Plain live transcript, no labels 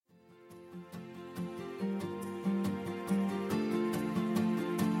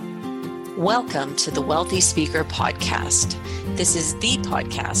Welcome to the Wealthy Speaker Podcast. This is the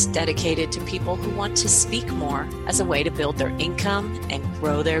podcast dedicated to people who want to speak more as a way to build their income and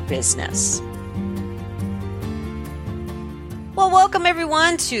grow their business. Well, welcome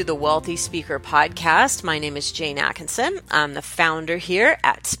everyone to the Wealthy Speaker Podcast. My name is Jane Atkinson. I'm the founder here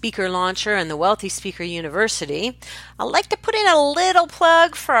at Speaker Launcher and the Wealthy Speaker University. I'd like to put in a little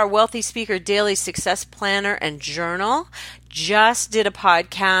plug for our Wealthy Speaker Daily Success Planner and Journal. Just did a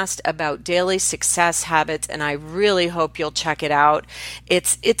podcast about daily success habits, and I really hope you'll check it out.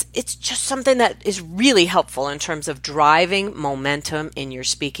 It's just something that is really helpful in terms of driving momentum in your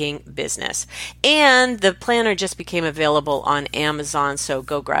speaking business. And the planner just became available on Amazon, so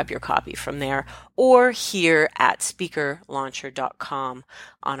go grab your copy from there or here at speakerlauncher.com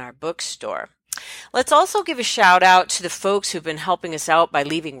on our bookstore. Let's also give a shout out to the folks who've been helping us out by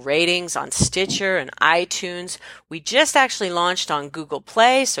leaving ratings on Stitcher and iTunes. We just actually launched on Google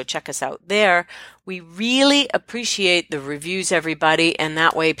Play, so check us out there. We really appreciate the reviews, everybody, and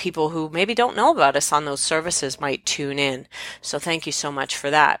that way people who maybe don't know about us on those services might tune in. So thank you so much for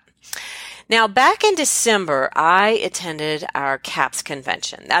that. Now, back in December, I attended our CAPS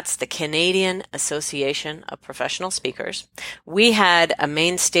convention. That's the Canadian Association of Professional Speakers. We had a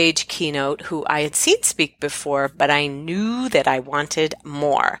main stage keynote who I had seen speak before, but I knew that I wanted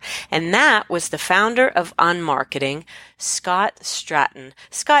more. And that was the founder of Unmarketing, Scott Stratten.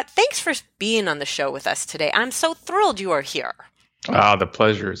 Scott, thanks for being on the show with us today. I'm so thrilled you are here. The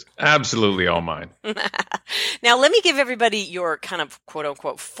pleasure is absolutely all mine. Now, let me give everybody your kind of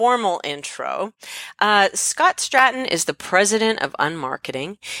quote-unquote formal intro. Scott Stratten is the president of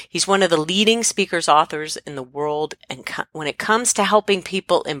Unmarketing. He's one of the leading speakers, authors in the world and when it comes to helping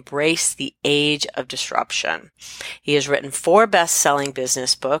people embrace the age of disruption. He has written 4 best-selling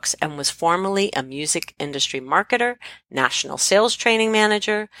business books and was formerly a music industry marketer, national sales training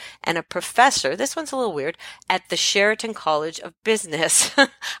manager, and a professor, this one's a little weird, at the Stratten College of Business.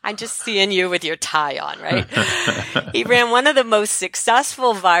 I'm just seeing you with your tie on, right? He ran one of the most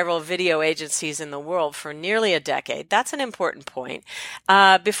successful viral video agencies in the world for nearly a decade. That's an important point.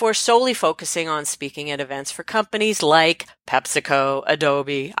 Before solely focusing on speaking at events for companies like PepsiCo,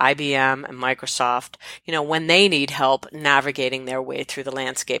 Adobe, IBM, and Microsoft, when they need help navigating their way through the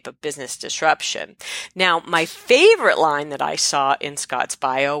landscape of business disruption. Now, my favorite line that I saw in Scott's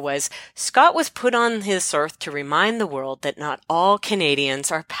bio was, Scott was put on this earth to remind the world that not all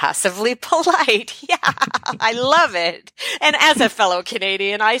Canadians are passively polite. Yeah, I love it. And as a fellow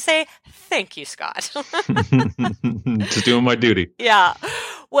Canadian, I say, thank you, Scott. Just doing my duty. Yeah.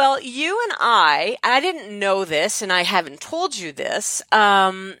 Well, you and I didn't know this, and I haven't told you this,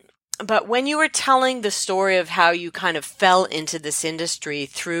 but when you were telling the story of how you kind of fell into this industry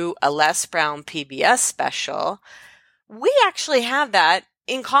through a Les Brown PBS special, we actually have that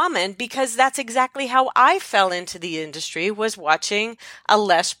in common because that's exactly how I fell into the industry, was watching a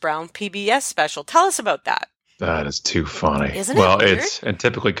Les Brown PBS special. Tell us about that. That is too funny. Isn't it weird? And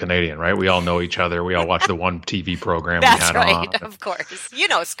typically Canadian, right? We all know each other. We all watch the one TV program That's we had right, on. Of course. You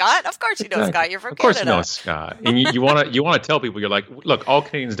know Scott. Of course you know Scott. You're from Canada. Of course you know Scott. And you want to tell people, you're like, look, all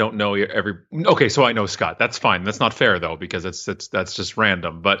Canadians don't know every. Okay, so I know Scott. That's fine. That's not fair though, because that's just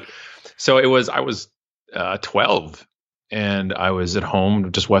random. But so I was 12. And I was at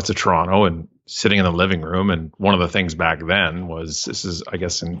home just west of Toronto and sitting in the living room. And one of the things back then was, this is, I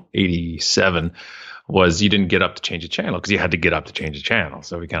guess, in 87, was you didn't get up to change a channel because you had to get up to change a channel.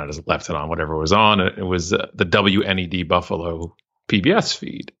 So we kind of just left it on whatever was on. It was the WNED Buffalo PBS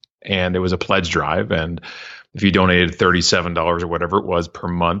feed. And it was a pledge drive. And if you donated $37 or whatever it was per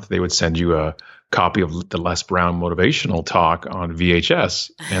month, they would send you a copy of the Les Brown motivational talk on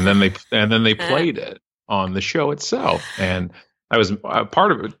VHS. And then they played it on the show itself. And I was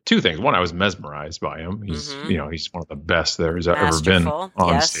part of it. 2 things. One, I was mesmerized by him. He's, he's one of the best there's ever been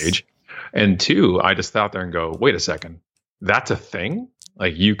on stage. And 2, I just sat there and go, wait a second, that's a thing?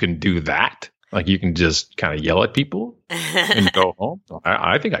 Like you can do that? Like you can just kind of yell at people and go home?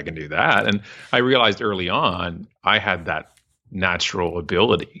 I think I can do that. And I realized early on, I had that natural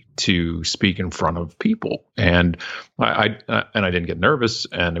ability to speak in front of people. And I didn't get nervous,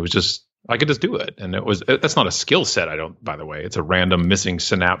 and it was just, I could just do it. And that's not a skill set. By the way, it's a random missing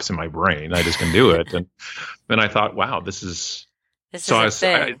synapse in my brain. I just can do it. And then I thought, wow, this is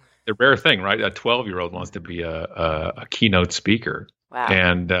the rare thing, right? A 12-year-old wants to be a keynote speaker. Wow.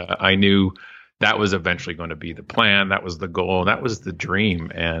 And I knew that was eventually going to be the plan. That was the goal. That was the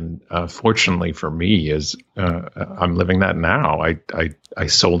dream. And fortunately for me, I'm living that now. I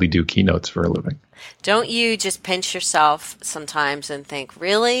solely do keynotes for a living. Don't you just pinch yourself sometimes and think,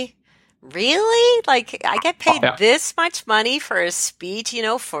 really? Really? Like, I get Oh, paid yeah, this much money for a speech,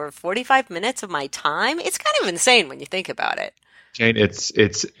 for 45 minutes of my time? It's kind of insane when you think about it. Jane,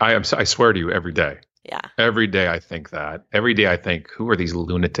 I swear to you, Yeah. every day I think that. Every day I think, who are these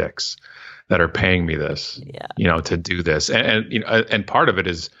lunatics that are paying me this, Yeah. to do this? And part of it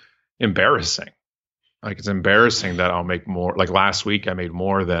is embarrassing. Like it's embarrassing that I'll make more. Like last week, I made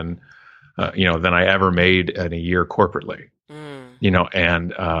more than I ever made in a year corporately. Mm.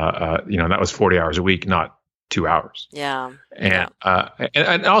 And that was 40 hours a week, not 2 hours. Yeah. And, Yeah.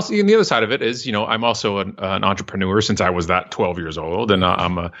 and also, and the other side of it is, I'm also an entrepreneur since I was that 12 years old, and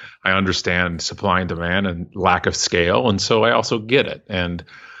I understand supply and demand and lack of scale, and so I also get it. And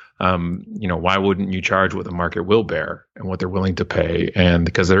why wouldn't you charge what the market will bear and what they're willing to pay? And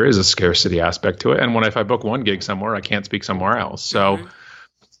because there is a scarcity aspect to it, and if I book one gig somewhere, I can't speak somewhere else. So Hmm.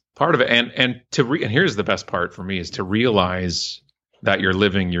 part of it, and here's the best part for me is to realize that you're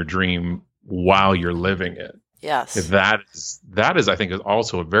living your dream while you're living it. Yes. That is I think is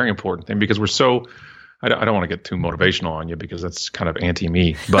also a very important thing because we're so I don't want to get too motivational on you because that's kind of anti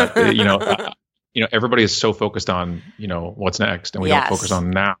me, but everybody is so focused on what's next, and we don't focus Yes.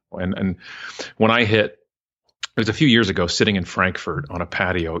 on now. And when I hit, it was a few years ago, sitting in Frankfurt on a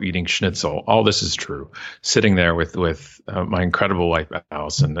patio eating schnitzel. All this is true. Sitting there with my incredible wife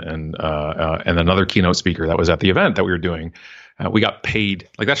Allison and another keynote speaker that was at the event that we were doing. We got paid.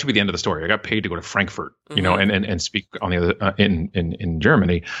 Like that should be the end of the story. I got paid to go to Frankfurt, and speak on the other in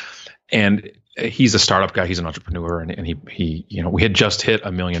Germany. And he's a startup guy. He's an entrepreneur, and he we had just hit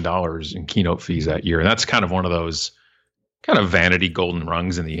 $1 million in keynote fees that year, and that's kind of one of those kind of vanity golden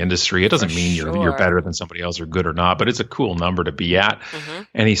rungs in the industry. It doesn't mean you're better than somebody else or good or not, but it's a cool number to be at. Hmm.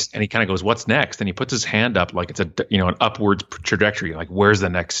 And he kind of goes, "What's next?" And he puts his hand up like it's an upwards trajectory. Like, where's the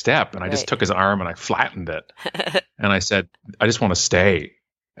next step? And I just Right. took his arm and I flattened it. And I said, I just want to stay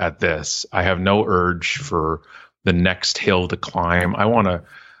at this. I have no urge for the next hill to climb. I want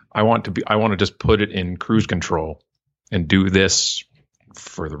to just put it in cruise control and do this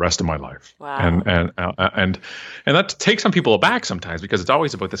for the rest of my life. Wow. And that takes some people aback sometimes because it's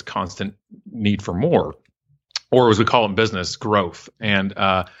always about this constant need for more, or as we call it in business, growth. And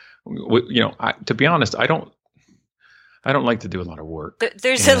to be honest, I don't like to do a lot of work.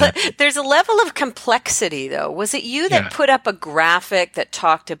 There's a level of complexity, though. Was it you that Yeah. put up a graphic that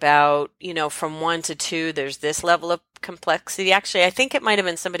talked about, from 1 to 2, there's this level of complexity? Actually, I think it might have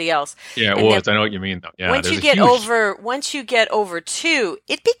been somebody else. Yeah, And it then was. I know what you mean, though. Yeah, once there's you a get huge. once you get over 2,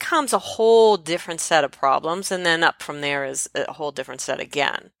 it becomes a whole different set of problems, and then up from there is a whole different set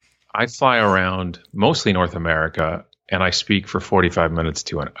again. I fly around mostly North America, and I speak for 45 minutes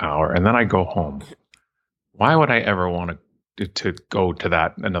to an hour, and then I go home. Why would I ever want to go to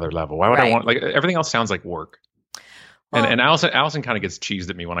that another level? Why would I Right. want, like, everything else sounds like work? Well, And Allison kind of gets cheesed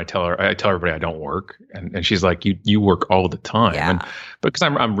at me when I tell everybody I don't work, and she's like, you work all the time. yeah. And because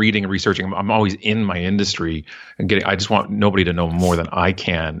I'm reading and researching, I'm always in my industry and I just want nobody to know more than I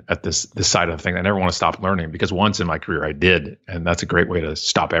can at this side of the thing. I never want to stop learning because once in my career I did, and that's a great way to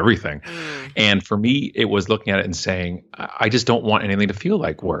stop everything. Mm. And for me, it was looking at it and saying, I just don't want anything to feel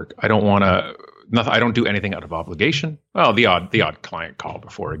like work. I don't want to. Nothing. I don't do anything out of obligation. Well, the odd client call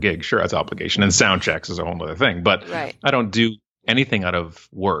before a gig, sure, that's obligation, and sound checks is a whole other thing. But Right. I don't do anything out of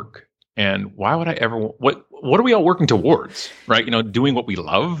work. And why would I ever? What are we all working towards? Right? Doing what we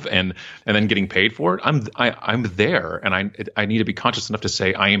love and then getting paid for it. I'm there, and I need to be conscious enough to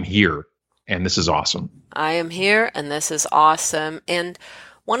say I am here, and this is awesome. I am here, and this is awesome. And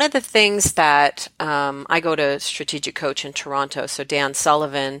one of the things that I go to Strategic Coach in Toronto, so Dan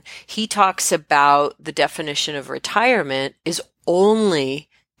Sullivan, he talks about the definition of retirement is only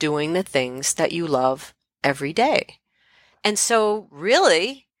doing the things that you love every day. And so,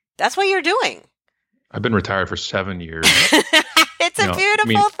 really, that's what you're doing. I've been retired for 7 years. It's a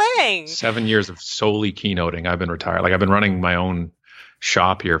beautiful thing. 7 years of solely keynoting. I've been retired. Like I've been running my own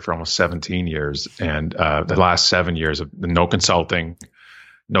shop here for almost 17 years, and the last 7 years of no consulting,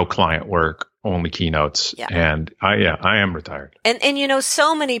 no client work, only keynotes. Yeah. And I am retired. And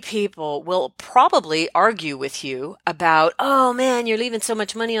so many people will probably argue with you about, oh man, you're leaving so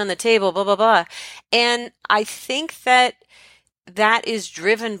much money on the table, blah, blah, blah. And I think that is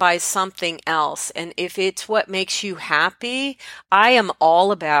driven by something else. And if it's what makes you happy, I am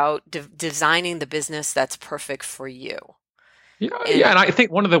all about designing the business that's perfect for you. Yeah. And I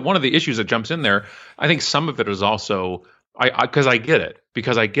think one of the issues that jumps in there, I think some of it is also, because I get it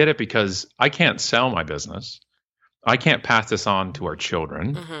because I can't sell my business. I can't pass this on to our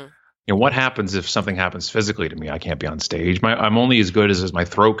children. Mm-hmm. What happens if something happens physically to me? I can't be on stage. I'm only as good as my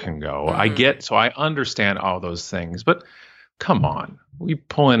throat can go. Mm-hmm. So I understand all those things, but come on, we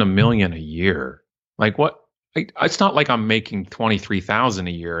pull in $1 million a year. Like what? It's not like I'm making 23,000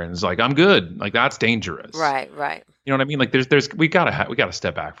 a year and it's like I'm good. Like that's dangerous. Right, right. You know what I mean? Like we gotta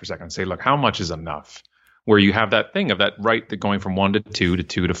step back for a second and say, look, how much is enough? Where you have that thing of that right that going from 1 to 2 to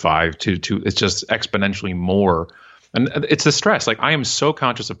 2 to 5 to 2, it's just exponentially more. And it's the stress. Like I am so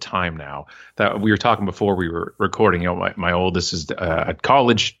conscious of time now that we were talking before we were recording. You know, my oldest is at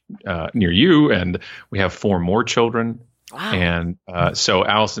college near you, and we have 4 more children. Wow. And so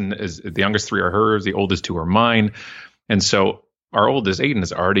Allison is the youngest 3 are hers, the oldest 2 are mine. And so our oldest, Aiden,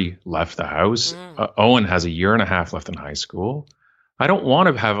 has already left the house. Owen has 1.5 years left in high school. I don't want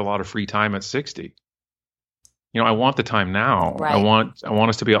to have a lot of free time at 60. You know, I want the time now. Right. I want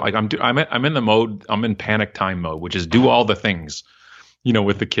us to be like I'm in the mode. I'm in panic time mode, which is do all the things. You know,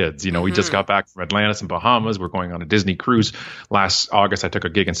 with the kids. You know, we just got back from Atlantis and Bahamas. We're going on a Disney cruise. Last August, I took a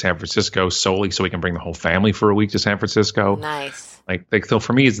gig in San Francisco solely so we can bring the whole family for a week to San Francisco. Nice. Like so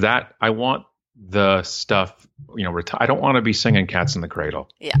for me, it's that I want the stuff. You know, I don't want to be singing Cats in the Cradle.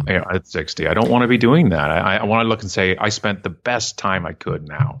 Yeah. You know, at 60, I don't want to be doing that. I want to look and say I spent the best time I could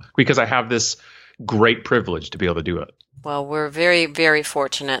now because I have this great privilege to be able to do it. Well, we're very, very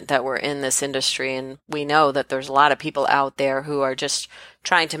fortunate that we're in this industry, and we know that there's a lot of people out there who are just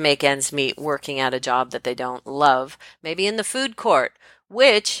trying to make ends meet working at a job that they don't love, maybe in the food court,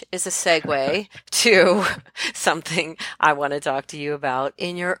 which is a segue to something I want to talk to you about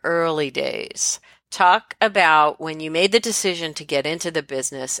in your early days. Talk about when you made the decision to get into the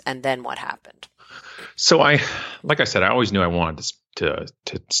business and then what happened. So like I said, I always knew I wanted to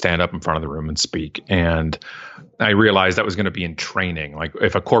stand up in front of the room and speak. And I realized that was going to be in training. Like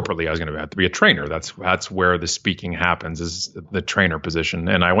if corporately, I was going to have to be a trainer. That's where the speaking happens, is the trainer position.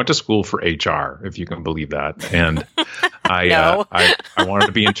 And I went to school for HR, if you can believe that. And I wanted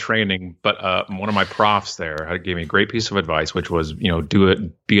to be in training, but one of my profs there gave me a great piece of advice, which was, you know,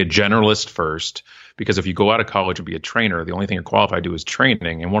 be a generalist first, because if you go out of college and be a trainer, the only thing you're qualified to do is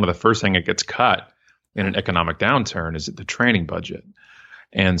training. And one of the first thing that gets cut in an economic downturn is the training budget.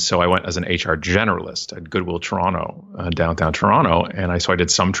 And so I went as an HR generalist at Goodwill Toronto, downtown Toronto. And I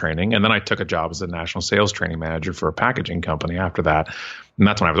did some training, and then I took a job as a national sales training manager for a packaging company after that. And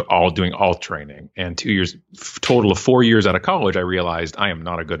that's when I was doing all training. And 2 years, total of 4 years out of college, I realized I am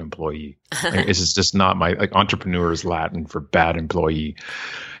not a good employee. Like, this is just not entrepreneur is Latin for bad employee.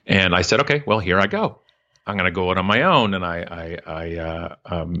 And I said, okay, well, here I go. I'm going to go out on my own. And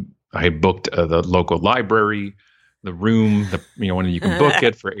I booked the local library, the room, when you can book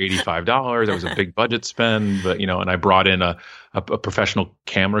it for $85. That was a big budget spend, but, and I brought in a professional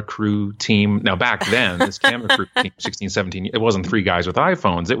camera crew team. Now, back then, this camera crew team, 16, 17, it wasn't 3 guys with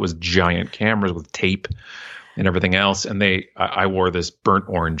iPhones. It was giant cameras with tape and everything else. And I wore this burnt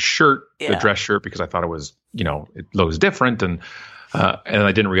orange shirt, the dress shirt, because I thought it was, it was different. And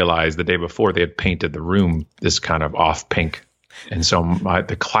I didn't realize the day before they had painted the room this kind of off pink. And so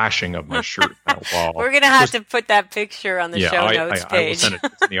the clashing of my shirt on the wall. We're going to have to put that picture on the show notes page. I will send it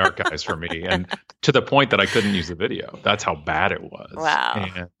in the archives for me. And to the point that I couldn't use the video. That's how bad it was.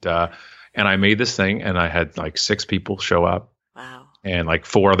 Wow. And I made this thing, and I had 6 people show up. Wow. And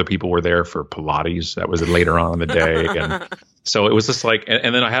 4 other people were there for Pilates. That was later on in the day. And so it was just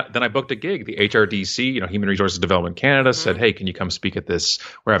and then I booked a gig. The HRDC, Human Resources Development Canada, said, hey, can you come speak at this?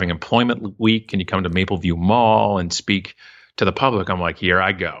 We're having employment week. Can you come to Mapleview Mall and speak to the public? I'm like, here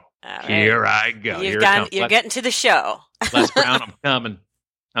I go. Here I go. You're getting to the show. Les Brown, I'm coming.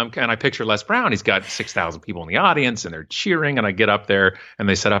 And I picture Les Brown. He's got 6,000 people in the audience, and they're cheering. And I get up there, and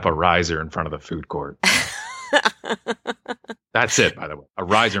they set up a riser in front of the food court. That's it, by the way, a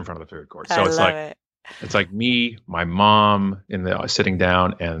riser in front of the food court. So it's like me, my mom sitting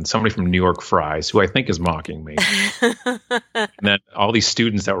down, and somebody from New York Fries, who I think is mocking me. And then all these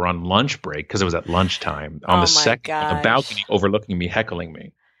students that were on lunch break, because it was at lunchtime, on the balcony overlooking me, heckling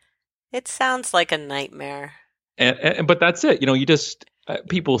me. It sounds like a nightmare. But that's it. You just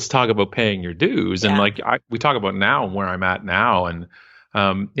people talk about paying your dues, and we talk about now where I'm at now, and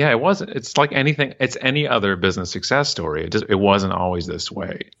it wasn't. It's like anything. It's any other business success story. It wasn't always this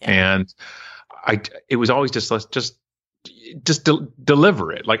way, and it was always just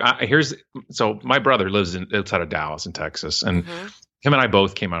deliver it. So my brother lives outside of Dallas in Texas, and him and I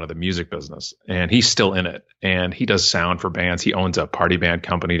both came out of the music business, and he's still in it, and he does sound for bands. He owns a party band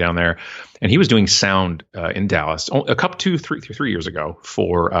company down there, and he was doing sound in Dallas a couple, 3 years ago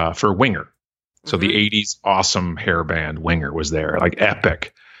for Winger. So the 80s awesome hair band Winger was there,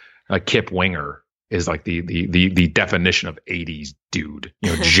 epic. Kip Winger is the definition of 80s dude,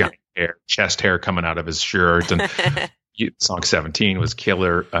 giant hair, chest hair coming out of his shirt, and song 17 was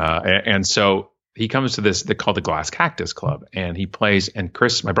killer. And so he comes to this, they call the Glass Cactus Club, and he plays. And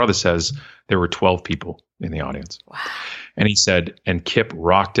Chris, my brother, says there were 12 people in the audience. Wow. And he said, and Kip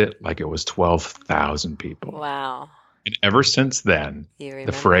rocked it like it was 12,000 people. Wow. And ever since then,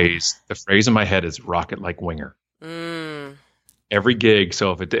 the phrase in my head is "rock it like Winger." Mm. Every gig.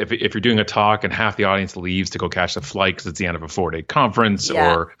 So if you're doing a talk and half the audience leaves to go catch the flight because it's the end of a 4-day conference,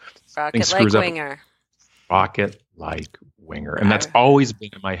 or rock it like Winger. Rock it like Winger. And that's always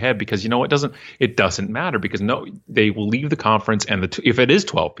been in my head, because it doesn't matter, because they will leave the conference, and if it is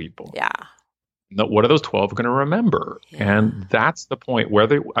 12 people. Yeah. What are those 12 going to remember? Yeah. And that's the point.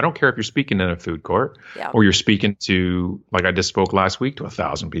 I don't care if you're speaking in a food court or you're speaking to, like I just spoke last week, to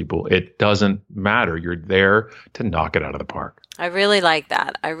 1,000 people. It doesn't matter. You're there to knock it out of the park. I really like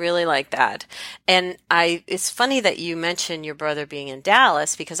that. And it's funny that you mentioned your brother being in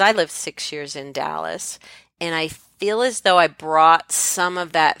Dallas, because I lived 6 years in Dallas, and I feel as though I brought some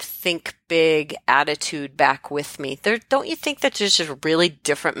of that think big attitude back with me. Don't you think that there's a really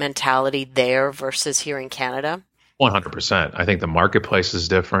different mentality there versus here in Canada? 100%. I think the marketplace is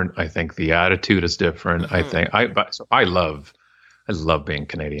different. I think the attitude is different. Mm-hmm. I love being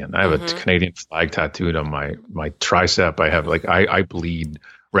Canadian. I have a Canadian flag tattooed on my tricep. I have I bleed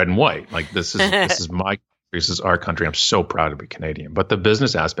red and white. Like this is our country. I'm so proud to be Canadian. But the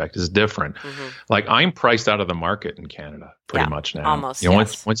business aspect is different. Mm-hmm. Like I'm priced out of the market in Canada pretty much now. Almost.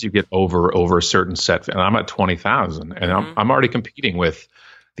 Once you get over a certain set, and I'm at 20,000, and I'm already competing with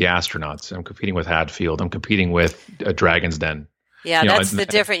the astronauts. I'm competing with Hadfield. I'm competing with Dragon's Den. Yeah, that's the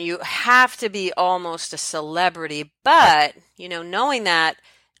difference. You have to be almost a celebrity, but knowing that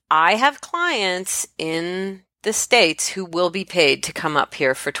I have clients in the States who will be paid to come up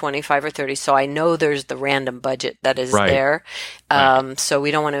here for 25 or 30. So I know there's the random budget that is there. So we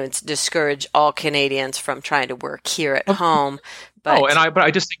don't want to discourage all Canadians from trying to work here at home. But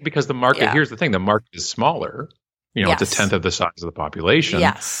I just think, because the market, here's the thing, the market is smaller. It's a 10th of the size of the population.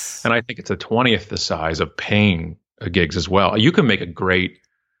 Yes. And I think it's a 20th the size of paying gigs as well. You can make a great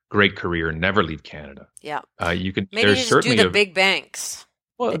career and never leave Canada. Yeah. You can. Maybe just do the big banks.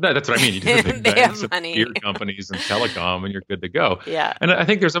 Well, that's what I mean. You do the big banks, beer companies, and telecom, and you're good to go. Yeah. And I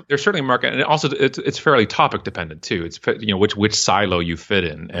think there's certainly a market, and also it's fairly topic dependent too. It's which silo you fit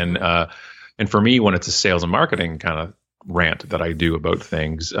in, and for me, when it's a sales and marketing kind of rant that I do about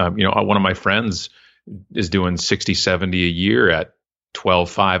things, one of my friends is doing 60, 70 a year at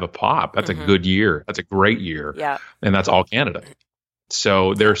 12.5 a pop. That's a good year. That's a great year. Yeah. And that's all Canada.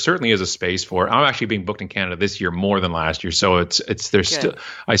 So there certainly is a space for it. I'm actually being booked in Canada this year more than last year. So I still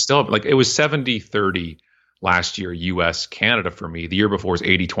have, it was 70-30 last year, US, Canada for me. The year before was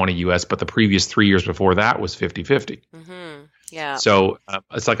 80-20 US, but the previous 3 years before that was 50-50. Mm-hmm. Yeah. So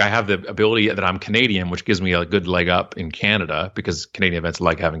it's like I have the ability that I'm Canadian, which gives me a good leg up in Canada, because Canadian events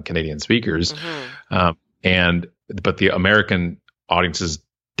like having Canadian speakers. Mm-hmm. But the American audiences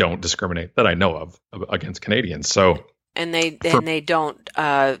don't discriminate that I know of against Canadians. So. And they don't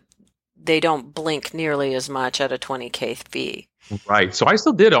blink nearly as much at a 20K fee. Right. So I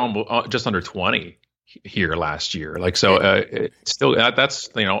still did almost just under 20 here last year. It's still that's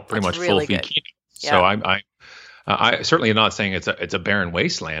pretty much really full fee. Yeah. So I certainly am not saying it's a barren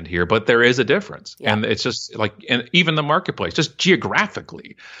wasteland here, but there is a difference. Yeah. And it's just and even the marketplace, just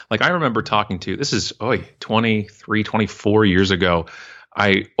geographically. I remember talking to, this is 23, 24 years ago,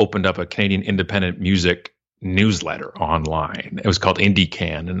 I opened up a Canadian independent music newsletter online. It was called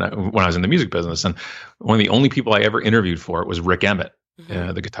IndieCan, and when I was in the music business, and one of the only people I ever interviewed for it was Rick Emmett,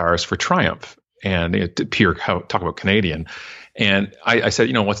 the guitarist for Triumph, and talk about Canadian. And I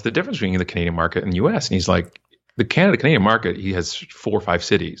said, what's the difference between the Canadian market and the US? And he's like, the Canadian market, he has 4 or 5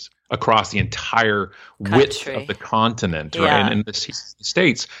 cities across the entire width of the continent, right? And in the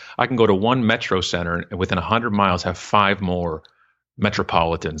States, I can go to one metro center and within 100 miles have 5 more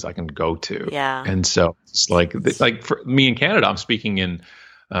metropolitans I can go to. Yeah. And so it's like for me in Canada, I'm speaking in,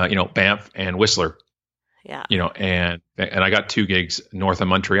 Banff and Whistler. Yeah. And I got 2 gigs north of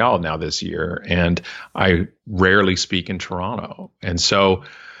Montreal now this year, and I rarely speak in Toronto. And so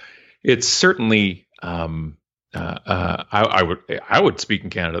it's certainly, I would speak in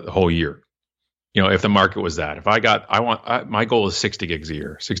Canada the whole year. If the market was that, my goal is 60 gigs a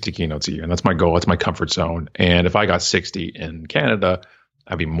year, 60 keynotes a year. And that's my goal. That's my comfort zone. And if I got 60 in Canada,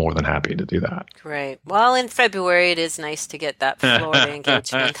 I'd be more than happy to do that. Great. Well, in February, it is nice to get that Florida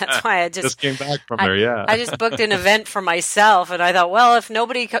engagement. That's why I just came back from there. Yeah. I just booked an event for myself, and I thought, well, if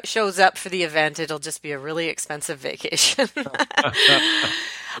nobody shows up for the event, it'll just be a really expensive vacation.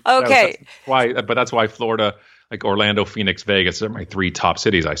 Okay. That's why Florida, like Orlando, Phoenix, Vegas are my 3 top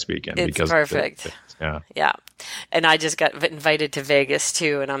cities I speak in. It's perfect. Yeah. Yeah. And I just got invited to Vegas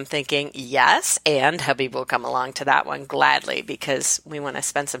too. And I'm thinking, yes. And Habib will come along to that one gladly because we want to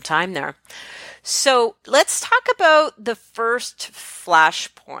spend some time there. So let's talk about the first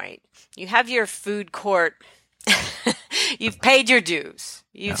flashpoint. You have your food court. You've paid your dues.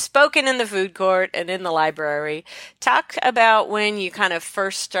 You've spoken in the food court and in the library. Talk about when you kind of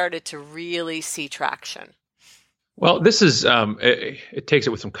first started to really see traction. Well, this is, it takes it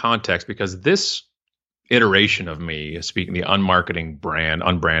with some context because this iteration of me speaking the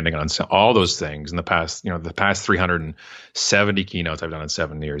unbranding on all those things in the past 370 keynotes I've done in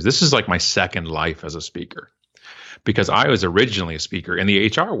 7 years. This is like my second life as a speaker because I was originally a speaker in the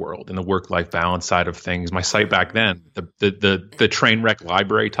HR world, in the work-life balance side of things. My site back then, the train wreck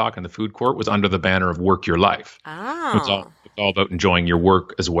library talk in the food court was under the banner of Work Your Life. Oh. It's all about enjoying your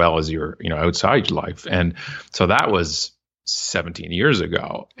work as well as your, outside life. And so that was 17 years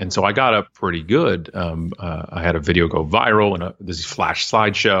ago. And so I got up pretty good. I had a video go viral and this flash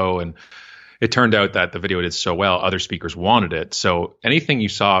slideshow. And it turned out that the video did so well, other speakers wanted it. So anything you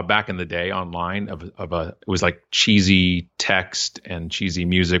saw back in the day online it was like cheesy text and cheesy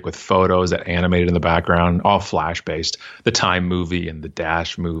music with photos that animated in the background, all flash based. The Time movie and the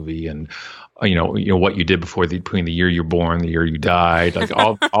Dash movie and what you did between the year you're born, the year you died, like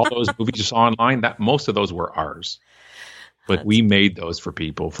all those movies you saw online, that most of those were ours. But we made those for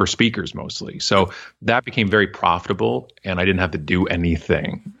people, for speakers mostly. So that became very profitable and I didn't have to do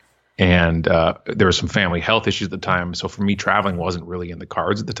anything. And there were some family health issues at the time. So for me, traveling wasn't really in the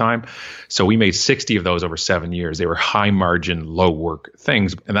cards at the time. So we made 60 of those over 7 years. They were high margin, low work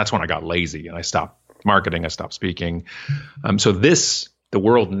things. And that's when I got lazy and I stopped marketing. I stopped speaking. So the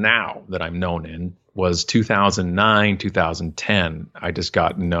world now that I'm known in was 2009, 2010. I just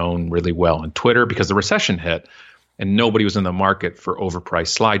got known really well on Twitter because the recession hit. And nobody was in the market for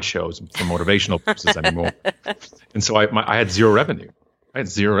overpriced slideshows for motivational purposes anymore. And so I had zero revenue.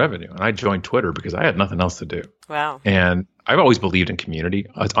 And I joined Twitter because I had nothing else to do. Wow. And I've always believed in community.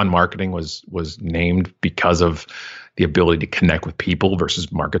 Unmarketing was named because of the ability to connect with people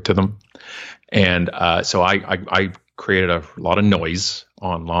versus market to them. And so I created a lot of noise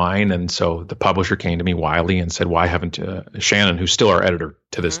online. And so the publisher came to me, Wiley, and said, why haven't Shannon, who's still our editor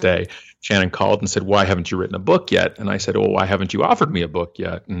to this day, Shannon called and said, why haven't you written a book yet? And I said, well, why haven't you offered me a book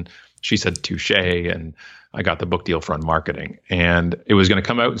yet? And she said, touche. And I got the book deal for Unmarketing. And it was going to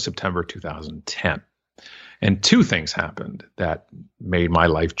come out in September 2010. And 2 things happened that made my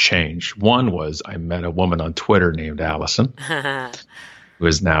life change. One was I met a woman on Twitter named Allison, who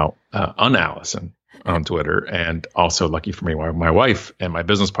is now Unallison on Twitter. And also, lucky for me, my wife and my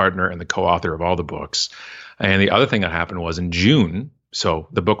business partner and the co-author of all the books. And the other thing that happened was in June. So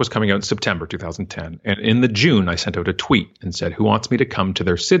the book was coming out in September 2010. And in the June, I sent out a tweet and said, who wants me to come to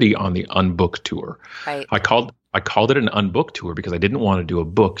their city on the Unbook tour? Right. I called it an Unbook tour because I didn't want to do a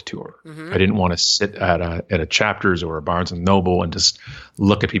book tour. I didn't want to sit at a Chapters or a Barnes and Noble and just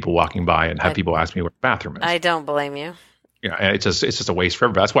look at people walking by and have people ask me where the bathroom is. I don't blame you. Yeah, and it's just a waste for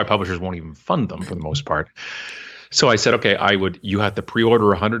everybody. That's why publishers won't even fund them for the most part. So I said, okay, you have to pre-order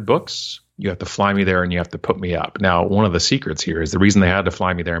 100 books. You have to fly me there and you have to put me up. Now, one of the secrets here is the reason they had to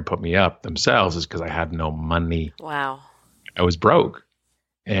fly me there and put me up themselves is because I had no money. Wow. I was broke.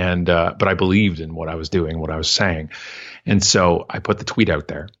 And, but I believed in what I was doing, what I was saying. And so I put the tweet out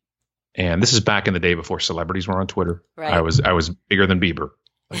there. And this is back in the day before celebrities were on Twitter. Right. I was bigger than Bieber.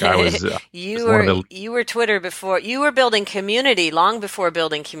 Like I was. You were Twitter before. You were building community long before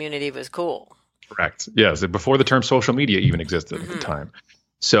building community was cool. Correct. Yes, before the term social media even existed at the time.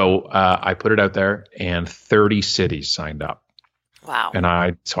 So I put it out there, and 30 cities signed up. Wow! And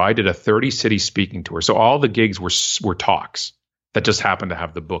I did a 30-city speaking tour. So all the gigs were talks that just happened to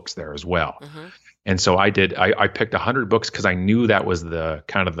have the books there as well. And so I picked 100 books because I knew that was the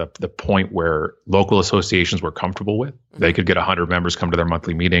kind of the point where local associations were comfortable with. They could get 100 members come to their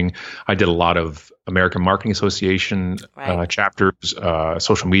monthly meeting. I did a lot of American Marketing Association chapters,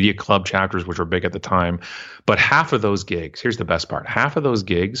 social media club chapters, which were big at the time. But half of those gigs, here's the best part, half of those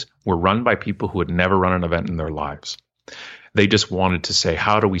gigs were run by people who had never run an event in their lives. They just wanted to say,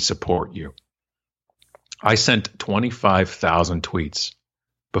 how do we support you? I sent 25,000 tweets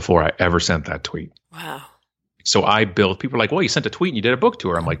before I ever sent that tweet. Wow. So I built, people are like, well, you sent a tweet and you did a book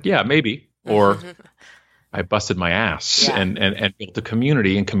tour. I'm like, yeah, maybe. Or I busted my ass and built a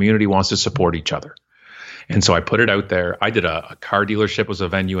community, and community wants to support each other. And so I put it out there. I did a car dealership was a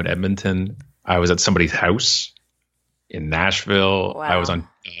venue in Edmonton. I was at somebody's house in Nashville. Wow. I was on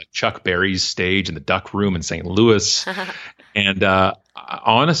Chuck Berry's stage in the Duck Room in St. Louis. And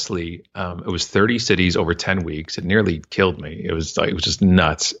honestly, it was 30 cities over 10 weeks. It nearly killed me. It was just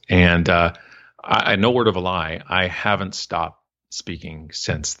nuts. And no word of a lie, I haven't stopped speaking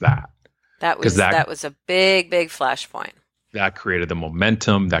since that. That was a big, big flashpoint. That created the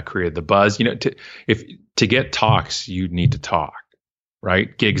momentum, that created the buzz. To get talks, you need to talk,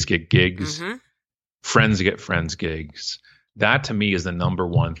 right? Gigs get gigs, Mm-hmm. friends get friends gigs. That to me is the number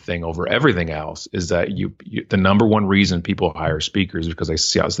one thing over everything else, is that the number one reason people hire speakers is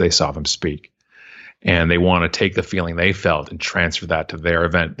because they saw them speak, and they want to take the feeling they felt and transfer that to their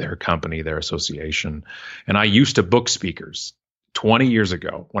event, their company, their association. And I used to book speakers 20 years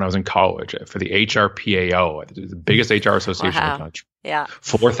ago when I was in college for the HRPAO, the biggest HR association in the country. Yeah.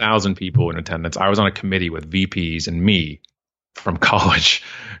 4,000 people in attendance. I was on a committee with VPs and me from college.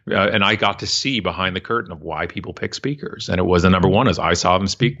 And I got to see behind the curtain of why people pick speakers. And it was, the number one is I saw them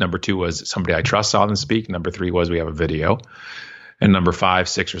speak. Number two was somebody I trust saw them speak. Number three was we have a video. And number 5,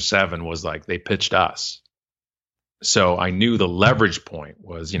 6, or 7 was like they pitched us. So I knew the leverage point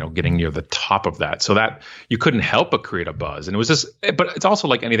was, getting near the top of that, so that you couldn't help but create a buzz. And it was just, but it's also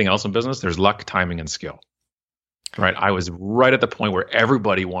like anything else in business. There's luck, timing, and skill, right? I was right at the point where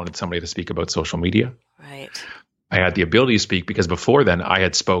everybody wanted somebody to speak about social media. Right. I had the ability to speak because before then I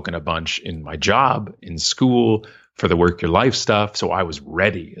had spoken a bunch in my job, in school, for the work your life stuff. So I was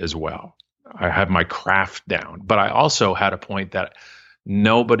ready as well. I had my craft down, but I also had a point that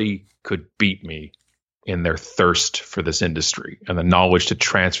nobody could beat me in their thirst for this industry and the knowledge to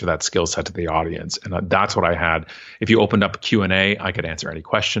transfer that skill set to the audience. And that's what I had. If you opened up a Q&A, I could answer any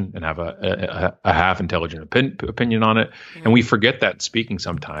question and have a half intelligent opinion on it. Mm-hmm. And we forget that speaking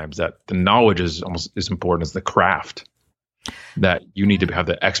sometimes, that the knowledge is almost as important as the craft, that you need to have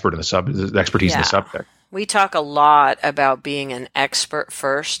the expertise in the subject. We talk a lot about being an expert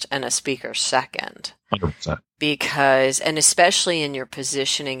first and a speaker second. 100%. Because, and especially in your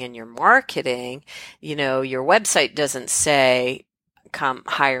positioning and your marketing, your website doesn't say, come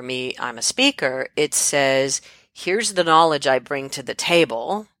hire me, I'm a speaker. It says, here's the knowledge I bring to the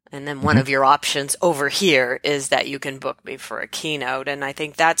table. And then one of your options over here is that you can book me for a keynote. And I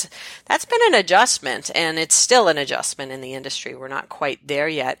think that's been an adjustment, and it's still an adjustment in the industry. We're not quite there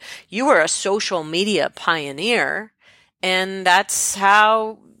yet. You were a social media pioneer, and that's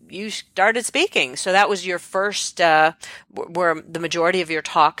how you started speaking. So that was your first, were the majority of your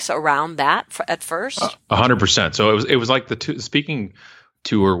talks around that at first? 100%. So it was like the speaking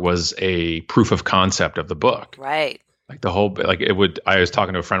tour was a proof of concept of the book. Right. Like the whole, I was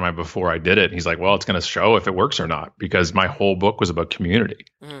talking to a friend of mine before I did it. And he's like, well, it's going to show if it works or not, because my whole book was about community,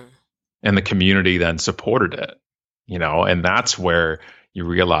 and the community then supported it, and that's where you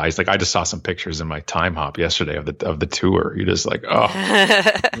realize, I just saw some pictures in my time hop yesterday of the tour. You're just like, oh,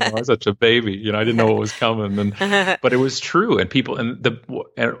 I was such a baby, I didn't know what was coming. But it was true. And people,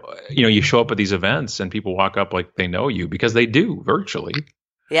 you show up at these events and people walk up like they know you, because they do virtually.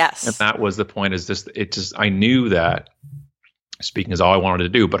 Yes. And that was the point, I knew that speaking is all I wanted to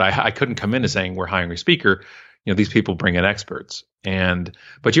do, but I couldn't come into saying we're hiring a speaker. These people bring in experts,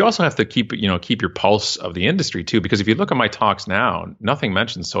 but you also have to keep your pulse of the industry too, because if you look at my talks now, nothing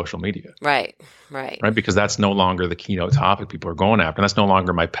mentions social media. Right. Because that's no longer the keynote topic people are going after. And that's no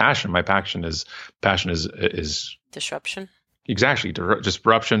longer my passion. My passion is disruption. Exactly.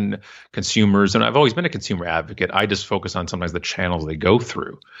 Disruption, consumers. And I've always been a consumer advocate. I just focus on sometimes the channels they go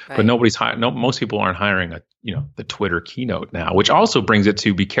through. Right. But most people aren't hiring the Twitter keynote now, which also brings it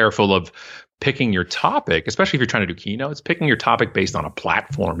to be careful of picking your topic, especially if you're trying to do keynotes. Picking your topic based on a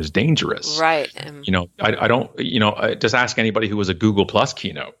platform is dangerous. Right. I don't, just ask anybody who was a Google Plus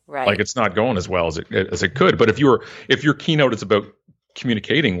keynote. Right. It's not going as well as it could. But if your keynote is about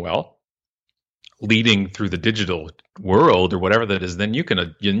communicating well, leading through the digital world or whatever that is, then you can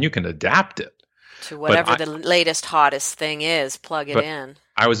adapt it to whatever the latest hottest thing is. Plug it in.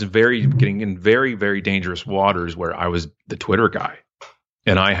 I was getting in very, very dangerous waters where I was the Twitter guy,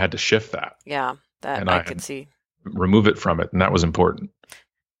 and I had to shift that. Yeah, that I could see. Remove it from it, and that was important.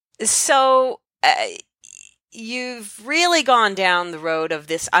 So you've really gone down the road of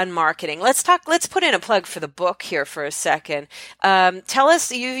this unmarketing. Let's put in a plug for the book here for a second. Tell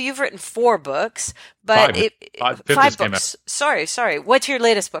us, you've written 4 books, but five books. Sorry. What's your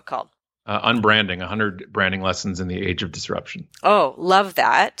latest book called? Unbranding, 100 Branding Lessons in the Age of Disruption. Oh, love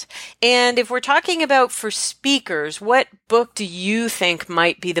that. And if we're talking about for speakers, what book do you think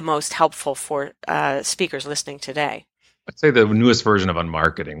might be the most helpful for speakers listening today? I'd say the newest version of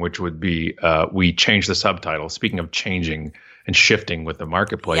Unmarketing, which would be, we changed the subtitle. Speaking of changing and shifting with the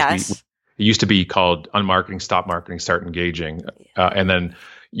marketplace, yes. It used to be called Unmarketing, Stop Marketing, Start Engaging. And then,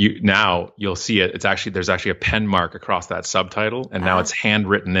 you'll see it. There's actually a pen mark across that subtitle, and now it's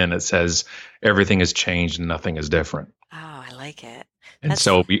handwritten in. It says everything has changed and nothing is different. Oh, I like it. And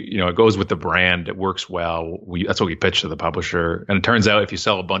so it goes with the brand. It works well. That's what we pitch to the publisher. And it turns out if you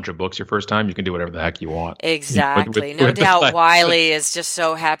sell a bunch of books your first time, you can do whatever the heck you want. Exactly. No doubt Wiley is just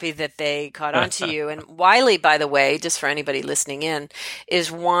so happy that they caught on to you. And Wiley, by the way, just for anybody listening in,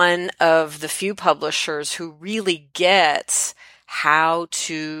 is one of the few publishers who really gets how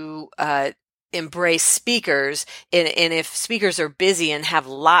to embrace speakers. And if speakers are busy and have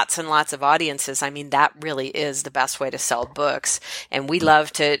lots and lots of audiences, I mean, that really is the best way to sell books. And we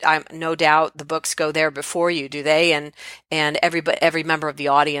love to, no doubt the books go there before you, do they? And every member of the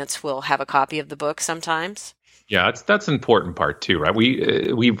audience will have a copy of the book sometimes. Yeah, that's an important part too, right?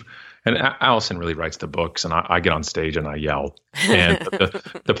 And Allison really writes the books, and I get on stage and I yell. And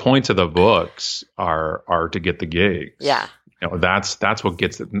the points of the books are to get the gigs. Yeah. That's what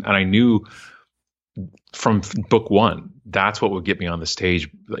gets it. And I knew from book one, that's what would get me on the stage.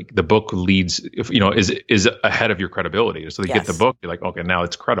 Like the book leads, is ahead of your credibility. So you get the book, you're like, okay, now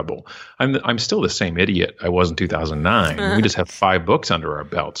it's credible. I'm still the same idiot I was in 2009. We just have 5 books under our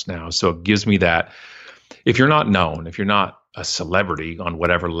belts now. So it gives me that. If you're not known, if you're not a celebrity on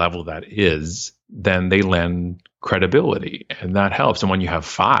whatever level that is, then they lend credibility, and that helps. And when you have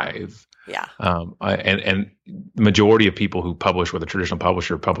 5, and the majority of people who publish with a traditional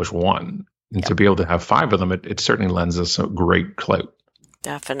publisher publish 1. And to be able to have 5 of them, it certainly lends us a great clout.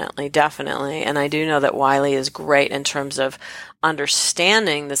 Definitely, definitely. And I do know that Wiley is great in terms of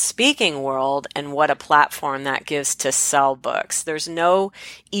understanding the speaking world and what a platform that gives to sell books. There's no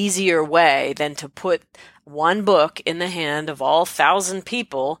easier way than to put one book in the hand of all 1,000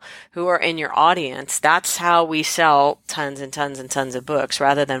 people who are in your audience. That's how we sell tons and tons and tons of books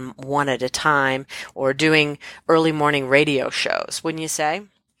rather than one at a time or doing early morning radio shows, wouldn't you say?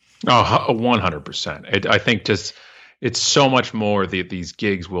 Oh, 100%. I think it's so much more that these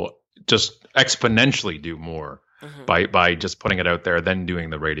gigs will just exponentially do more by just putting it out there than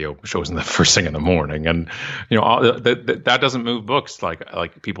doing the radio shows in the first thing in the morning. And, that doesn't move books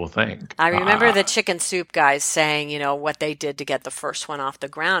like people think. I remember the Chicken Soup guys saying, what they did to get the first one off the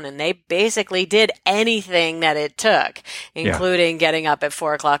ground. And they basically did anything that it took, including getting up at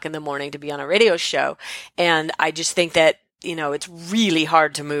 4:00 in the morning to be on a radio show. And I just think that, it's really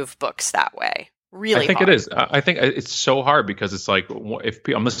hard to move books that way. Really, I think hard. It is. I think it's so hard because it's like if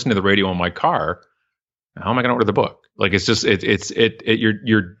I'm listening to the radio in my car, how am I going to order the book? Like it's just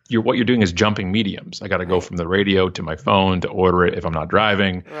you're what you're doing is jumping mediums. I got to go from the radio to my phone to order it if I'm not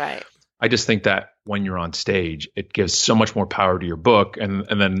driving. Right. I just think that when you're on stage, it gives so much more power to your book, and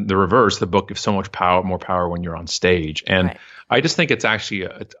then the reverse, the book gives so much more power when you're on stage. And I just think it's actually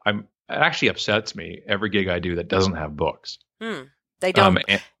it actually upsets me every gig I do that doesn't have books. They don't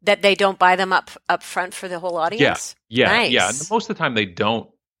that they don't buy them up front for the whole audience. Yeah. Nice. Yeah. And most of the time they don't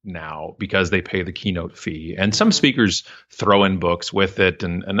now because they pay the keynote fee. And some speakers throw in books with it.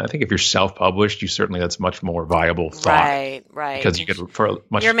 And I think if you're self-published, that's much more viable thought. Right. Because you get for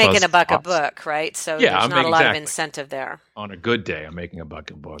much. You're making $1 a book, right? So there's not a lot of incentive there. On a good day, I'm making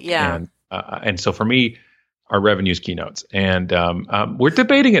 $1 a book. Yeah. And so for me, our revenue is keynotes. And we're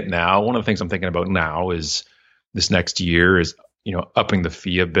debating it now. One of the things I'm thinking about now is this next year is, upping the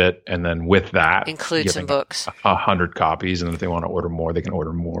fee a bit. And then with that, include some books, 100 copies. And if they want to order more, they can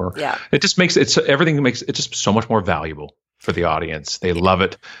order more. Yeah. It just makes everything makes it just so much more valuable for the audience. They love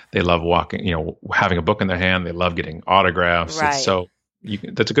it. They love walking, having a book in their hand. They love getting autographs. Right. So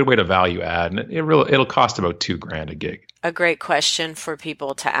that's a good way to value add. And it'll cost about $2,000 a gig. A great question for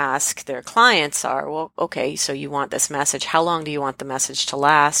people to ask their clients are, well, okay, so you want this message. How long do you want the message to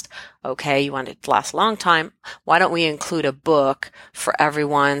last? Okay, you want it to last a long time. Why don't we include a book for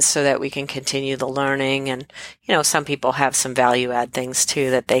everyone so that we can continue the learning? And, some people have some value add things too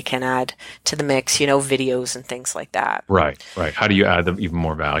that they can add to the mix, videos and things like that. Right. How do you add them even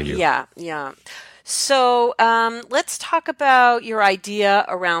more value? Yeah. So let's talk about your idea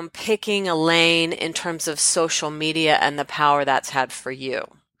around picking a lane in terms of social media and the power that's had for you.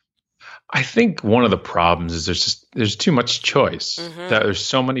 I think one of the problems is there's too much choice. That there's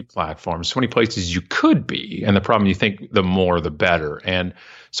so many platforms, so many places you could be, and the problem you think the more the better. And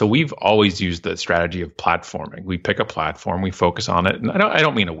so we've always used the strategy of platforming. We pick a platform, we focus on it, and I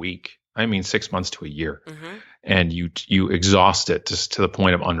don't mean a week. I mean 6 months to a year. And you exhaust it just to the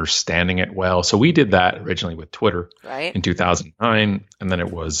point of understanding it well. So we did that originally with Twitter in 2009, and then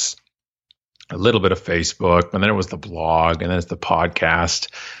it was a little bit of Facebook, and then it was the blog, and then it's the podcast,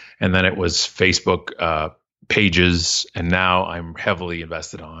 and then it was Facebook pages, and now I'm heavily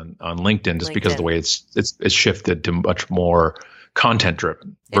invested on LinkedIn just because of the way it's shifted to much more content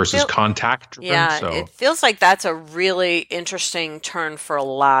driven versus contact driven. Yeah, So it feels like that's a really interesting turn for a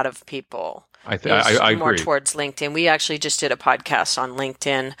lot of people. I More agree. towards LinkedIn. We actually just did a podcast on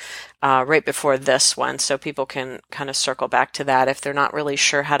LinkedIn right before this one, so people can kind of circle back to that if they're not really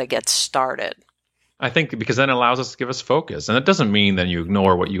sure how to get started. I think because then it allows us to give us focus. And it doesn't mean that you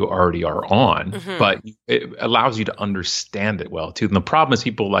ignore what you already are on, but it allows you to understand it well too. And the problem is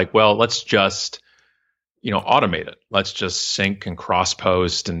people like, well, let's just, automate it. Let's just sync and cross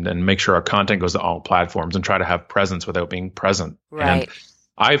post and make sure our content goes to all platforms and try to have presence without being present. Right. And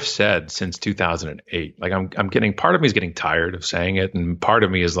I've said since 2008, like I'm getting, part of me is getting tired of saying it. And part of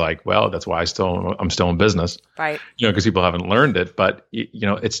me is like, well, that's why I'm still in business. Right. Because people haven't learned it, but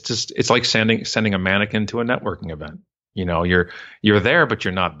it's like sending a mannequin to a networking event. You're there, but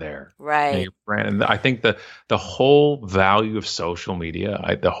you're not there. Right. And I think the whole value of social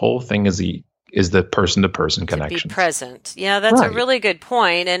media, the whole thing is the person-to-person connection. Be present. Yeah, that's a really good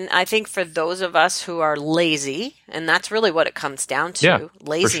point. And I think for those of us who are lazy, and that's really what it comes down to,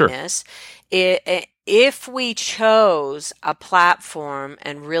 laziness, if we chose a platform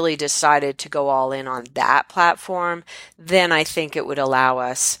and really decided to go all in on that platform, then I think it would allow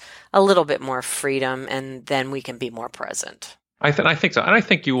us a little bit more freedom, and then we can be more present. I think so, and I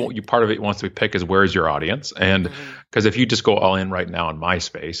think you part of it wants to be picked is where's your audience, and because if you just go all in right now on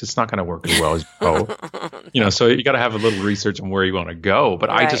MySpace, it's not going to work as well as you go. So you got to have a little research on where you want to go. But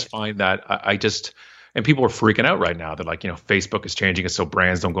I just find that and people are freaking out right now. They're like, Facebook is changing it so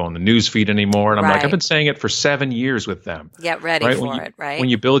brands don't go on the news feed anymore. And I'm like, I've been saying it for 7 years with them. Get ready for it, right? When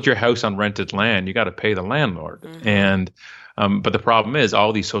you build your house on rented land, you got to pay the landlord, and but the problem is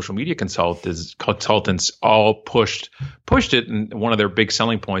all these social media consultants all pushed it, and one of their big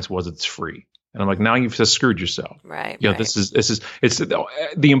selling points was it's free. And I'm like, now you've just screwed yourself. Right. It's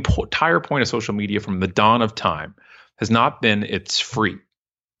the entire point of social media from the dawn of time has not been it's free.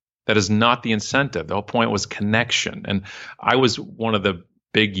 That is not the incentive. The whole point was connection. And I was one of the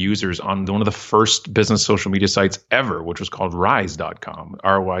big users on one of the first business social media sites ever, which was called Rise.com,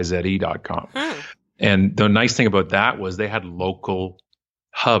 RYZE.com. And the nice thing about that was they had local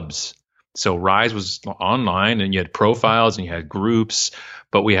hubs. So Rise was online and you had profiles and you had groups,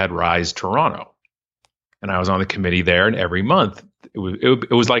 but we had Rise Toronto. And I was on the committee there, and every month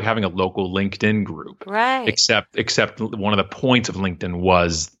it was like having a local LinkedIn group. Right. Except one of the points of LinkedIn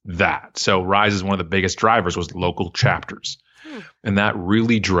was that. So Rise is one of the biggest drivers was local chapters. And that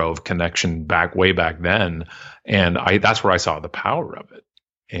really drove connection way back then. And that's where I saw the power of it.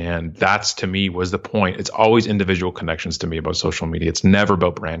 And that's, to me, was the point. It's always individual connections to me about social media. It's never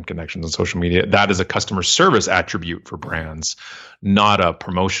about brand connections on social media. That is a customer service attribute for brands, not a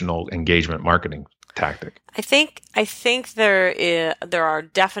promotional engagement marketing tactic. I think there are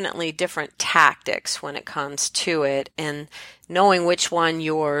definitely different tactics when it comes to it, and knowing which one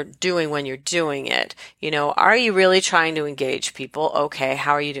you're doing when you're doing it. Are you really trying to engage people? Okay,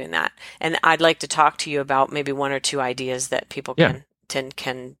 how are you doing that? And I'd like to talk to you about maybe one or two ideas that people can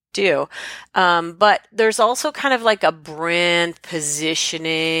do. But there's also kind of like a brand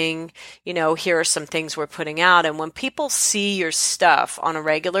positioning, here are some things we're putting out. And when people see your stuff on a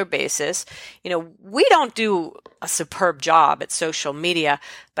regular basis, we don't do a superb job at social media,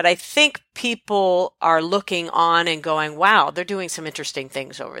 but I think people are looking on and going, wow, they're doing some interesting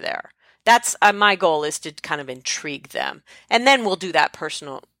things over there. That's my goal, is to kind of intrigue them. And then we'll do that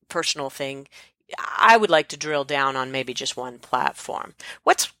personal thing. I would like to drill down on maybe just one platform.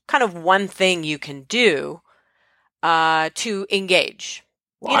 What's kind of one thing you can do to engage?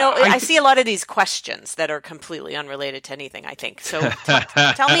 Well, I see a lot of these questions that are completely unrelated to anything, I think. So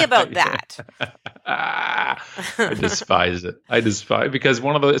tell me about that. I despise it. Because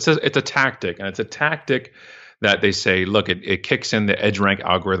it's a tactic, and it's a tactic that they say, look, it kicks in the EdgeRank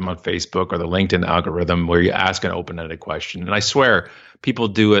algorithm on Facebook or the LinkedIn algorithm where you ask an open-ended question. And I swear, people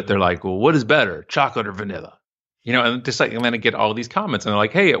do it. They're like, well, what is better, chocolate or vanilla? And just like, and then I get all these comments, and they're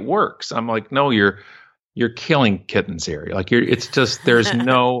like, hey, it works. I'm like, no, you're killing kittens here. Like it's just, there's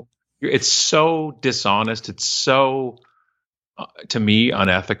no, it's so dishonest. It's so, to me,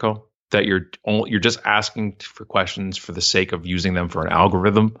 unethical that you're just asking for questions for the sake of using them for an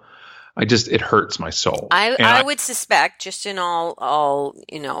algorithm. It hurts my soul. I would suspect, just in all,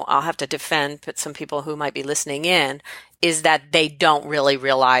 I'll have to defend some people who might be listening in, is that they don't really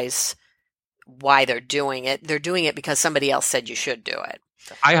realize why they're doing it. They're doing it because somebody else said you should do it.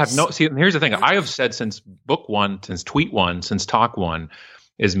 Here's the thing. I have said since book one, since tweet one, since talk one,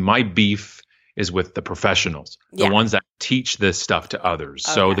 is my beef is with the professionals, the ones that teach this stuff to others.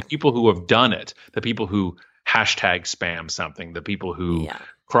 Okay. So the people who have done it, the people who hashtag spam something, the people who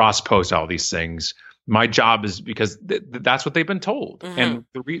cross post all these things, My job is because that's what they've been told. Mm-hmm.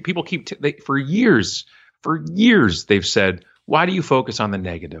 And people keep for years they've said, why do you focus on the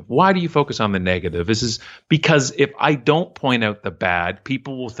negative? Why do you focus on the negative? This is because if I don't point out the bad,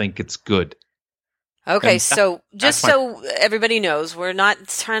 people will think it's good. Okay, so just so everybody knows, we're not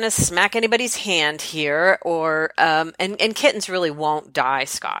trying to smack anybody's hand here, or and kittens really won't die,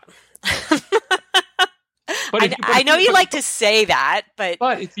 Scott. I know you like to say that, but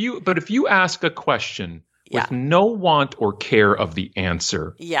if you ask a question with no want or care of the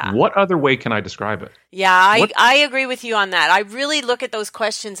answer, what other way can I describe it? Yeah, I agree with you on that. I really look at those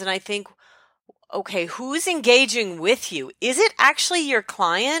questions and I think, okay, who's engaging with you? Is it actually your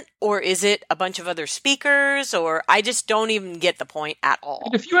client, or is it a bunch of other speakers, or I just don't even get the point at all.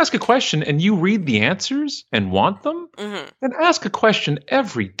 And if you ask a question and you read the answers and want them, then ask a question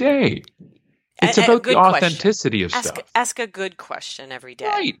every day. It's about the authenticity of stuff. Ask a good question every day.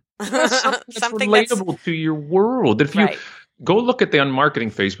 Right. Something relatable to your world. If you go look at the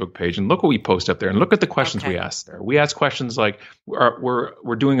Unmarketing Facebook page and look what we post up there and look at the questions we ask there. We ask questions like,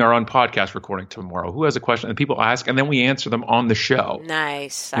 we're doing our own podcast recording tomorrow. Who has a question? And people ask, and then we answer them on the show.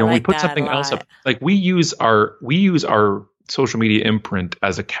 Nice. We put something else up. Like we use our social media imprint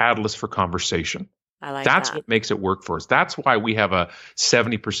as a catalyst for conversation. That's what makes it work for us. That's why we have a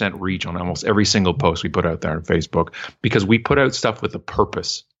 70% reach on almost every single post we put out there on Facebook, because we put out stuff with a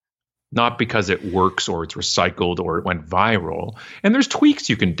purpose, not because it works or it's recycled or it went viral. And there's tweaks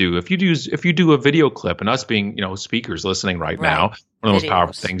you can do. If you do a video clip, and us being, speakers listening right now, one of the most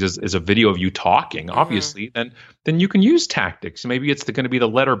powerful things is a video of you talking, obviously, then you can use tactics. Maybe it's going to be the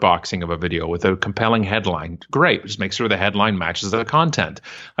letterboxing of a video with a compelling headline. Great. Just make sure the headline matches the content.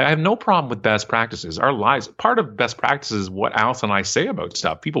 I have no problem with best practices. Our lives, part of best practices is what Alice and I say about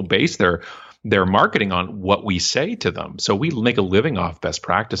stuff. People base their marketing on what we say to them. So we make a living off best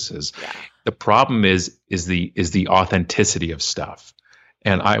practices. Yeah. The problem is the authenticity of stuff.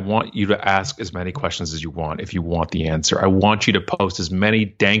 And I want you to ask as many questions as you want if you want the answer. I want you to post as many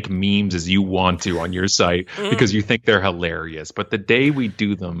dank memes as you want to on your site because you think they're hilarious. But the day we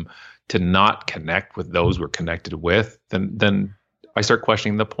do them to not connect with those we're connected with, then I start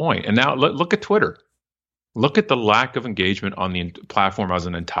questioning the point. And now look at Twitter. Look at the lack of engagement on the platform as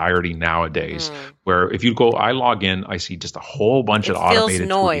an entirety nowadays, where if you go, I log in, I see just a whole bunch of automated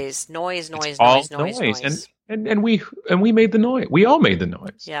noise. And we made the noise. We all made the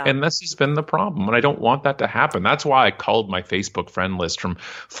noise. Yeah. And this has been the problem. And I don't want that to happen. That's why I culled my Facebook friend list from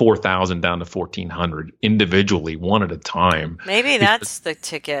 4,000 down to 1,400 individually, one at a time. Maybe that's the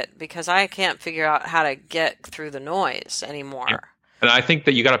ticket, because I can't figure out how to get through the noise anymore. Yeah. And I think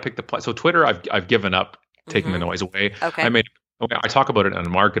that you got to pick the place. So Twitter, I've given up taking the noise away. Okay. I talk about it on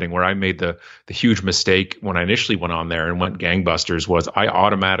marketing, where I made the huge mistake when I initially went on there and went gangbusters was I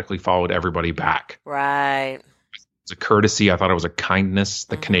automatically followed everybody back. Right. It was a courtesy. I thought it was a kindness.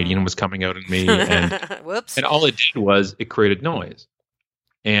 The Canadian was coming out in me. And, whoops. And all it did was it created noise.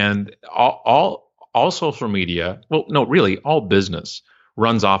 And all social media, well, no, really, all business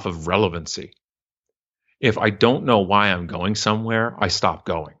runs off of relevancy. If I don't know why I'm going somewhere, I stop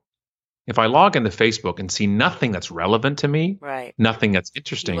going. If I log into Facebook and see nothing that's relevant to me, nothing that's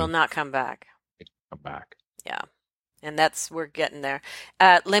interesting, you will not come back. Come back. Yeah. And we're getting there.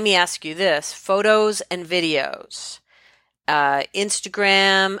 Let me ask you this. Photos and videos.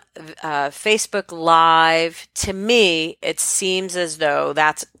 Instagram, Facebook Live. To me, it seems as though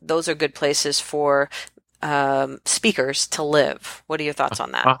those are good places for speakers to live. What are your thoughts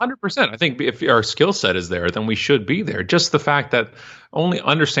on that? 100%. I think if our skill set is there, then we should be there. Just the fact that only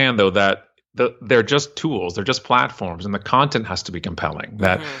understand, though, that they're just tools, they're just platforms, and the content has to be compelling.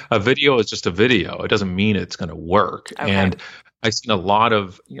 That a video is just a video. It doesn't mean it's going to work. Okay. And I've seen a lot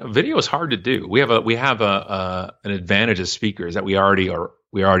of video is hard to do. We have an advantage as speakers that we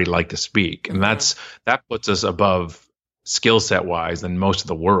already like to speak, and that puts us above skill set wise than most of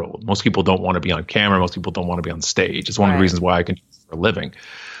the world. Most people don't want to be on camera. Most people don't want to be on stage. It's one of the reasons why I can do this for a living.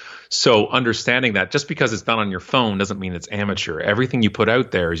 So understanding that just because it's done on your phone doesn't mean it's amateur. Everything you put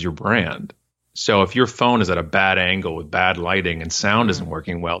out there is your brand. So if your phone is at a bad angle with bad lighting and sound isn't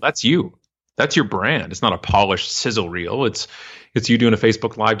working well, that's you. That's your brand. It's not a polished sizzle reel. It's you doing a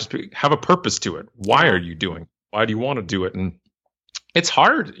Facebook Live. Just have a purpose to it. Why are you doing it? Why do you want to do it? And it's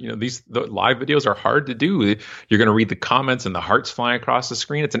hard. The live videos are hard to do. You're going to read the comments and the hearts flying across the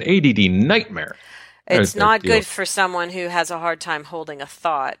screen. It's an ADD nightmare. It's not good for someone who has a hard time holding a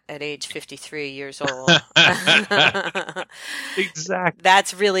thought at age 53 years old. Exactly.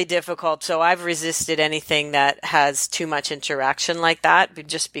 That's really difficult. So I've resisted anything that has too much interaction like that,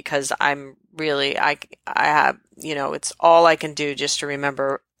 just because I'm really, I have, it's all I can do just to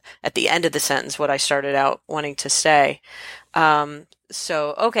remember at the end of the sentence what I started out wanting to say.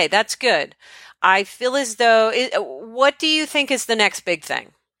 Okay, that's good. I feel as though, what do you think is the next big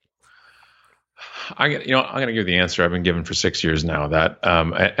thing? I'm going to give you the answer I've been given for 6 years now. That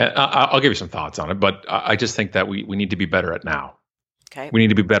I'll give you some thoughts on it, but I just think that we need to be better at now. Okay. We need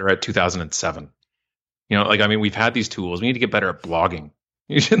to be better at 2007. We've had these tools. We need to get better at blogging.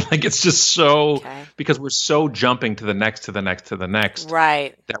 It's just so, because we're so jumping to the next,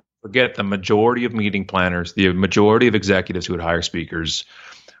 right, that we forget the majority of meeting planners, the majority of executives who would hire speakers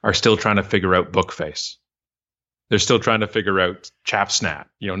are still trying to figure out Bookface. They're still trying to figure out ChapSnap.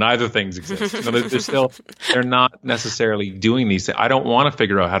 Neither things exist. They're not necessarily doing these things. I don't want to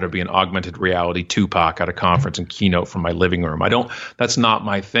figure out how to be an augmented reality Tupac at a conference and keynote from my living room. That's not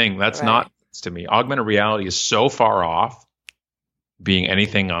my thing. That's not to me. Augmented reality is so far off being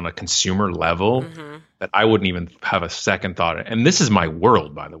anything on a consumer level that I wouldn't even have a second thought. And this is my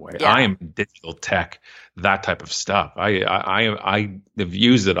world, by the way. Yeah. I am digital tech, that type of stuff. I have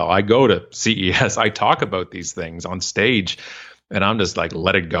used it all. I go to CES. I talk about these things on stage, and I'm just like,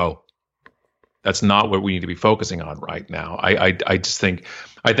 let it go. That's not what we need to be focusing on right now. I think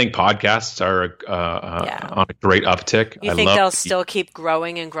podcasts are on a great uptick. You think they'll still keep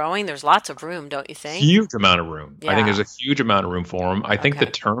growing and growing? There's lots of room, don't you think? Huge amount of room. Yeah. I think there's a huge amount of room for them. I think the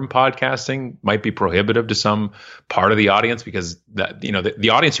term podcasting might be prohibitive to some part of the audience, because the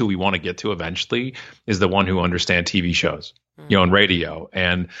audience who we want to get to eventually is the one who understands TV shows, and radio.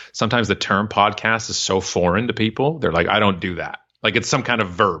 And sometimes the term podcast is so foreign to people. They're like, I don't do that. Like it's some kind of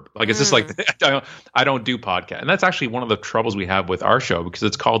verb. Like it's just like, I don't do podcast. And that's actually one of the troubles we have with our show, because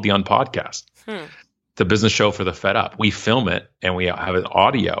it's called The Unpodcast. It's a business show for the fed up. We film it and we have an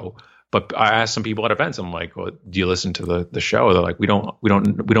audio. But I asked some people at events, I'm like, well, do you listen to the show? They're like, we don't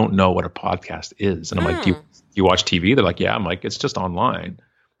know what a podcast is. And I'm like, do you watch TV? They're like, yeah. I'm like, it's just online.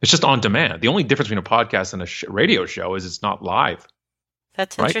 It's just on demand. The only difference between a podcast and a radio show is it's not live.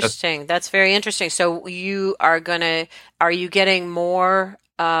 That's interesting. That's very interesting. So are you getting more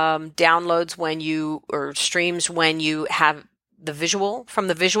downloads or streams when you have the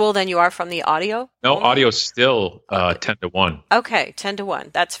visual than you are from the audio? No, audio is still 10-1. Okay,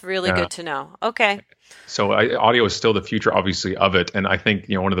 10-1. That's really good to know. Okay. So audio is still the future, obviously, of it. And I think,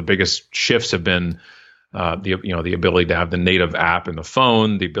 one of the biggest shifts have been the ability to have the native app in the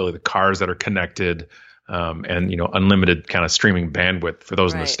phone, the ability, the cars that are connected, and unlimited kind of streaming bandwidth for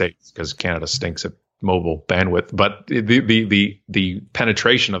those in the States, because Canada stinks at mobile bandwidth. But the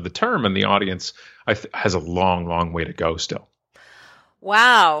penetration of the term in the audience has a long way to go still.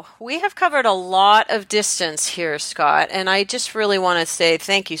 Wow, we have covered a lot of distance here, Scott, and I just really want to say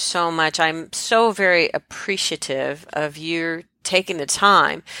thank you so much. I'm so very appreciative of you taking the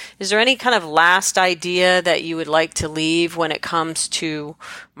time. Is there any kind of last idea that you would like to leave when it comes to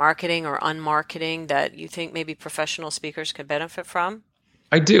marketing or unmarketing that you think maybe professional speakers could benefit from?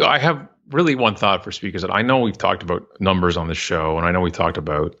 I do. I have really one thought for speakers. That I know we've talked about numbers on the show, and I know we talked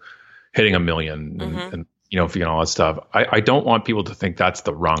about hitting 1 million and all that stuff. I don't want people to think that's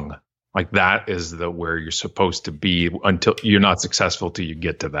the rung. Like that is where you're supposed to be until you're not successful till you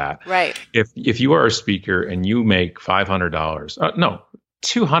get to that. Right. If you are a speaker and you make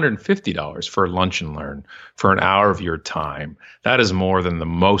 $250 for lunch and learn for an hour of your time, that is more than the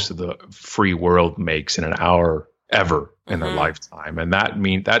most of the free world makes in an hour ever in their lifetime. And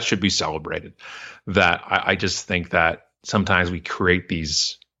that should be celebrated. That I just think that sometimes we create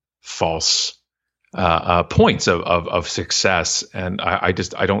these false points of success. And I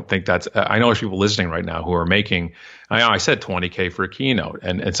don't think that's, I know there's people listening right now who are making, I said 20K for a keynote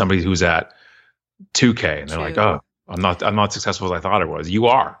and somebody who's at 2K and they're like, oh, I'm not successful as I thought I was. You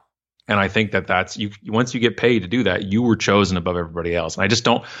are. And I think that's you. Once you get paid to do that, you were chosen above everybody else. And I just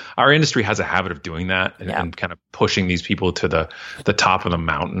don't. Our industry has a habit of doing that and kind of pushing these people to the top of the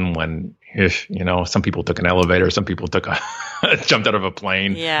mountain. When some people took an elevator, some people jumped out of a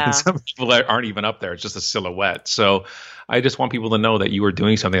plane, and some people aren't even up there. It's just a silhouette. So I just want people to know that you are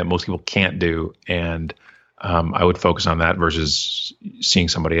doing something that most people can't do, and I would focus on that versus seeing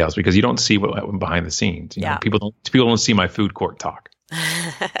somebody else, because you don't see what went behind the scenes. People don't see my food court talk.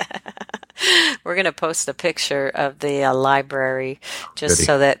 We're going to post a picture of the library just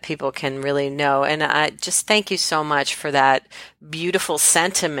so that people can really know. And I just thank you so much for that beautiful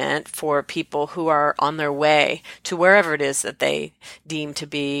sentiment for people who are on their way to wherever it is that they deem to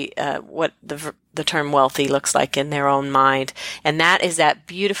be what the term wealthy looks like in their own mind. And that is that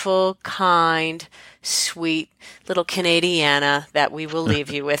beautiful, kind, sweet little Canadiana that we will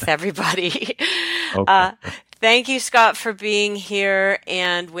leave you with, everybody. Okay. Thank you, Scott, for being here.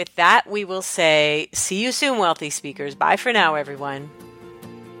 And with that, we will say, see you soon, wealthy speakers. Bye for now, everyone.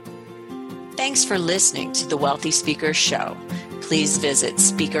 Thanks for listening to the Wealthy Speaker Show. Please visit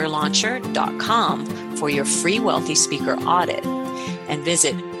speakerlauncher.com for your free Wealthy Speaker audit, and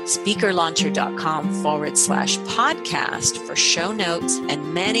visit speakerlauncher.com/podcast for show notes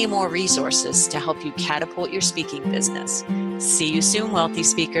and many more resources to help you catapult your speaking business. See you soon, Wealthy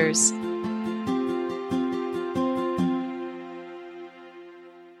Speakers.